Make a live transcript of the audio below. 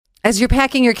as you're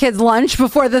packing your kids' lunch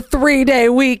before the 3-day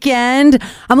weekend.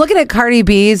 I'm looking at Cardi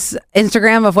B's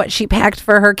Instagram of what she packed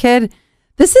for her kid.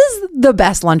 This is the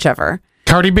best lunch ever.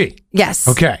 Cardi B. Yes.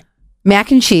 Okay.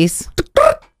 Mac and cheese,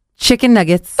 chicken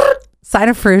nuggets, side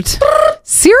of fruit,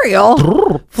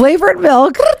 cereal, flavored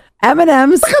milk,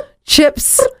 M&M's,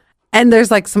 chips, and there's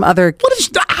like some other.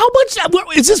 How much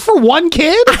is this for one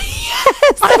kid?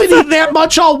 Yes, I haven't eaten that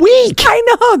much all week. I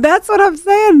know. That's what I'm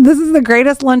saying. This is the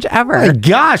greatest lunch ever. My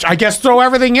gosh, I guess throw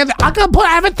everything in. I'm going to put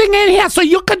everything in here so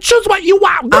you can choose what you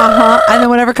want. And then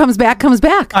whatever comes back, comes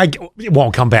back. It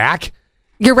won't come back.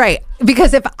 You're right.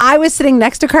 Because if I was sitting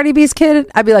next to Cardi B's kid,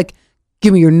 I'd be like,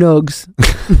 give me your nugs.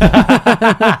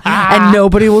 And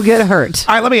nobody will get hurt.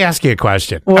 All right, let me ask you a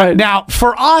question. What? Now,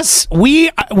 for us,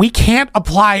 we can't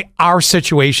apply our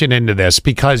situation into this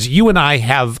because you and I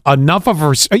have enough of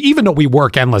even though we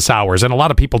work endless hours, and a lot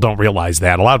of people don't realize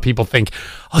that. A lot of people think,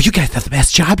 oh, you guys have the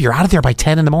best job. You're out of there by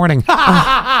 10 in the morning. It's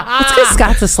because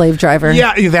Scott's a slave driver.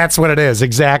 Yeah, that's what it is.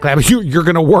 Exactly. I mean, you're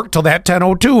going to work till that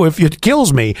 10:02 if it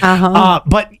kills me.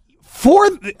 But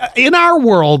in our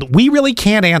world, we really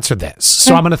can't answer this.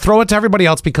 So I'm going to throw it to everybody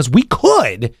else because we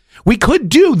could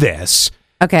do this.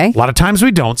 Okay. A lot of times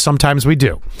we don't. Sometimes we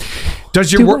do.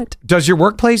 Does your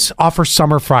workplace offer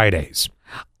summer Fridays?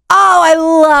 Oh, I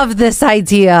love this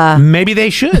idea. Maybe they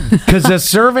should, because the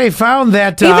survey found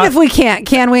that even if we can't,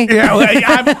 can we? Yeah,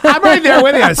 I'm right there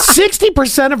with you.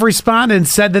 60% of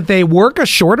respondents said that they work a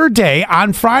shorter day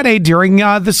on Friday during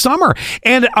the summer,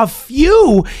 and a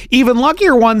few, even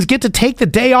luckier ones, get to take the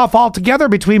day off altogether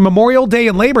between Memorial Day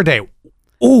and Labor Day.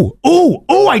 Ooh!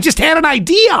 I just had an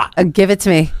idea. Give it to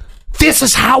me. This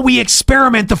is how we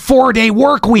experiment the 4-day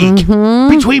work week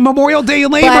between Memorial Day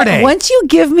and Labor Day. Once you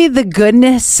give me the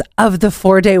goodness of the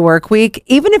 4-day work week,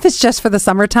 even if it's just for the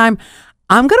summertime,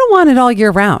 I'm going to want it all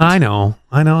year round. I know.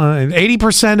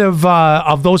 80%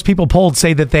 of those people polled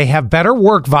say that they have better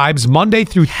work vibes Monday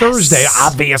through Thursday,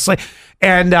 obviously.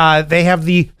 And they have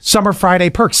the summer Friday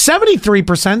perk.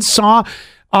 73% saw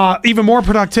even more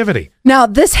productivity. Now,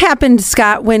 this happened,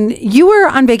 Scott, when you were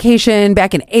on vacation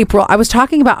back in April. I was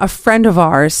talking about a friend of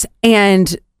ours,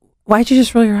 and why'd you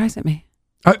just roll your eyes at me?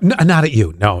 Not at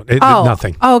you. No,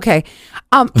 nothing. Oh, okay.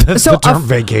 That's the term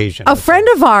vacation. A friend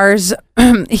of ours,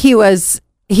 he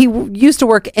used to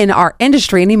work in our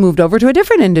industry, and he moved over to a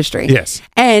different industry. Yes.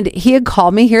 And he had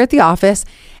called me here at the office,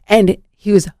 and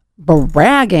he was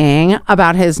bragging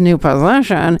about his new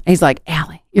position. He's like,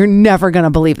 Allie, you're never going to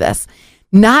believe this.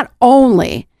 Not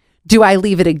only do I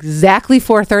leave at exactly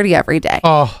 4:30 every day.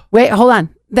 Oh. Wait, hold on.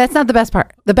 That's not the best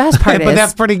part. The best part is... But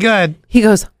that's pretty good. He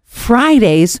goes,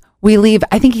 Fridays, we leave,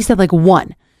 I think he said like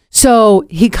 1. So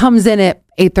he comes in at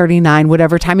 8:39,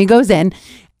 whatever time he goes in,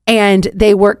 and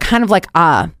they work kind of like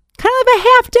a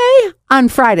half day on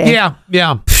Friday.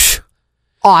 Yeah.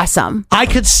 Awesome. I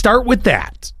could start with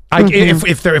that. If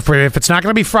it's not going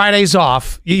to be Fridays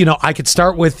off, I could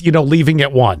start with, leaving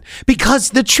at 1. Because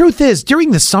the truth is,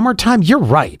 during the summertime, you're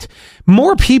right.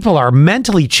 More people are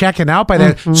mentally checking out by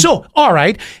that. So, all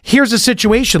right, here's a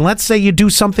situation. Let's say you do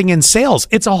something in sales.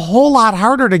 It's a whole lot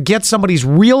harder to get somebody's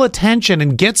real attention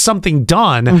and get something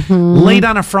done late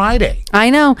on a Friday.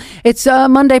 I know. It's a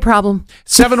Monday problem.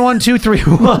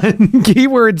 71231,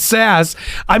 keyword sass.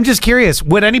 I'm just curious,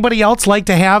 would anybody else like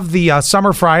to have the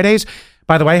summer Fridays?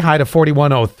 By the way, hi to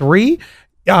 4103.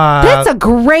 That's a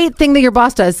great thing that your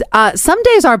boss does. Some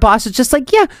days our boss is just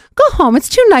like, yeah, go home. It's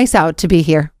too nice out to be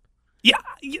here. Yeah,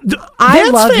 I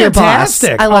love your boss.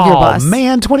 I love your boss. Oh,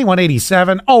 man,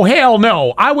 2187. Oh, hell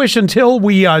no. I wish until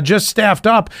we just staffed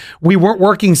up, we weren't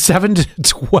working 7 to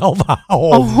 12 hours.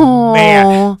 Oh,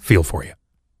 man. Feel for you.